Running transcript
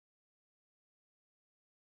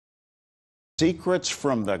Secrets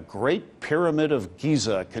from the Great Pyramid of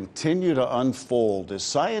Giza continue to unfold as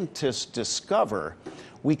scientists discover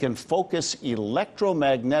we can focus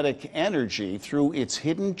electromagnetic energy through its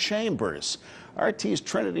hidden chambers. RT's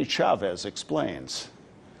Trinity Chavez explains.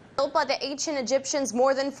 Built by the ancient Egyptians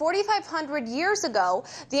more than 4,500 years ago,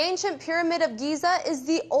 the ancient Pyramid of Giza is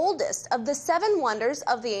the oldest of the 7 wonders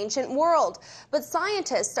of the ancient world. But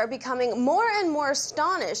scientists are becoming more and more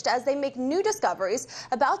astonished as they make new discoveries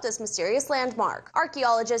about this mysterious landmark.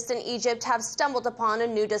 Archaeologists in Egypt have stumbled upon a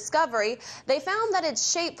new discovery. They found that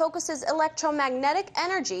its shape focuses electromagnetic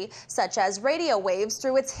energy, such as radio waves,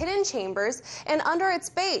 through its hidden chambers and under its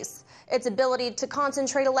base. Its ability to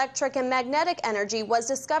concentrate electric and magnetic energy was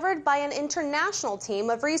discovered by an international team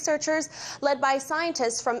of researchers led by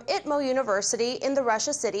scientists from ITMO University in the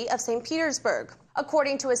Russia city of St. Petersburg.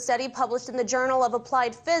 According to a study published in the Journal of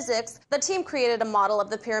Applied Physics, the team created a model of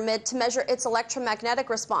the pyramid to measure its electromagnetic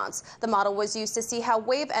response. The model was used to see how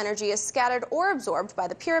wave energy is scattered or absorbed by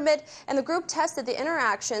the pyramid, and the group tested the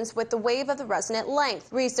interactions with the wave of the resonant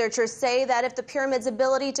length. Researchers say that if the pyramid's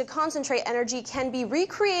ability to concentrate energy can be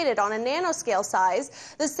recreated on a nanoscale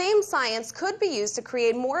size, the same science could be used to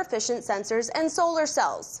create more efficient sensors and solar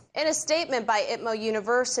cells. In a statement by ITMO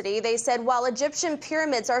University, they said while Egyptian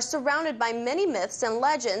pyramids are surrounded by many myths and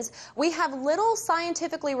legends, we have little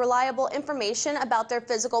scientifically reliable information about their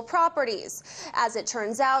physical properties. As it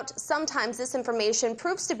turns out, sometimes this information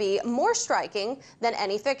proves to be more striking than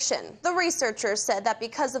any fiction. The researchers said that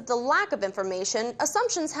because of the lack of information,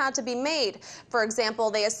 assumptions had to be made. For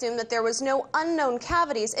example, they assumed that there was no unknown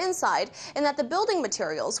cavities inside and that the building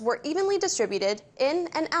materials were evenly distributed in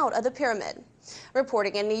and out of the pyramid.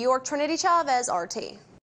 Reporting in New York, Trinity Chavez, RT.